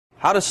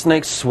How do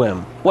snakes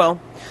swim?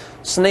 Well,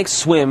 snakes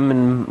swim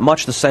in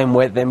much the same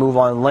way that they move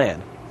on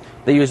land.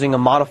 They're using a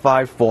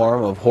modified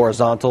form of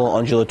horizontal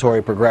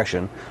undulatory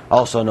progression,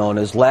 also known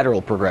as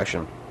lateral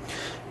progression.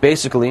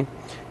 Basically,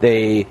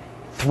 they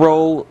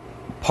throw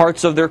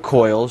parts of their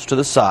coils to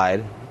the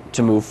side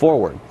to move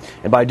forward,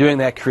 and by doing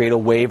that create a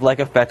wave-like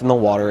effect in the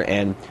water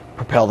and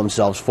propel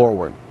themselves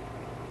forward.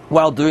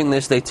 While doing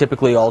this, they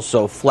typically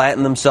also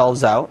flatten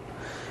themselves out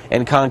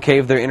and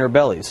concave their inner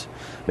bellies,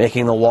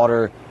 making the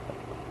water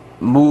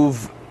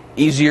move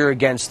easier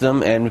against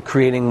them and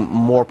creating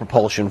more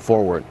propulsion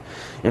forward.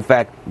 In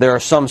fact, there are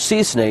some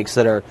sea snakes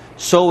that are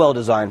so well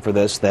designed for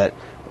this that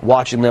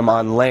watching them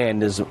on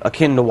land is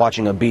akin to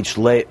watching a beached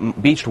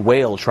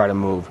whale try to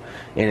move,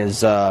 and is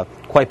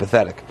quite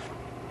pathetic.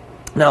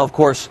 Now, of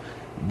course,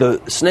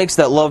 the snakes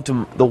that love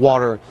the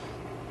water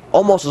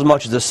almost as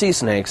much as the sea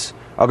snakes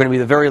are going to be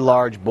the very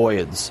large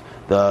boids,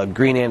 the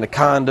green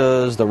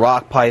anacondas, the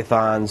rock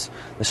pythons,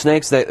 the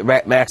snakes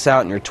that max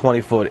out in your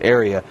 20-foot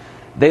area.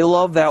 They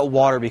love that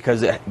water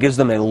because it gives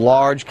them a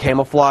large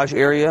camouflage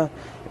area,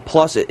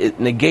 plus it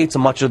negates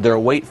much of their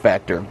weight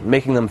factor,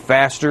 making them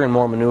faster and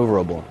more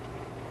maneuverable.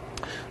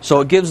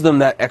 So it gives them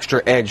that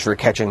extra edge for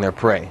catching their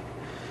prey.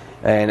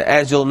 And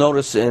as you'll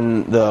notice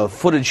in the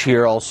footage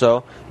here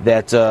also,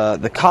 that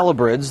the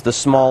colubrids, the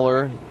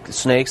smaller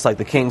snakes like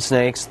the king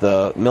snakes,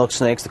 the milk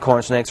snakes, the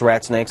corn snakes,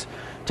 rat snakes,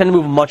 tend to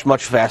move much,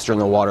 much faster in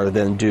the water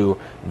than do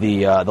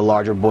the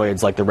larger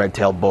boids like the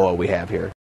red-tailed boa we have here.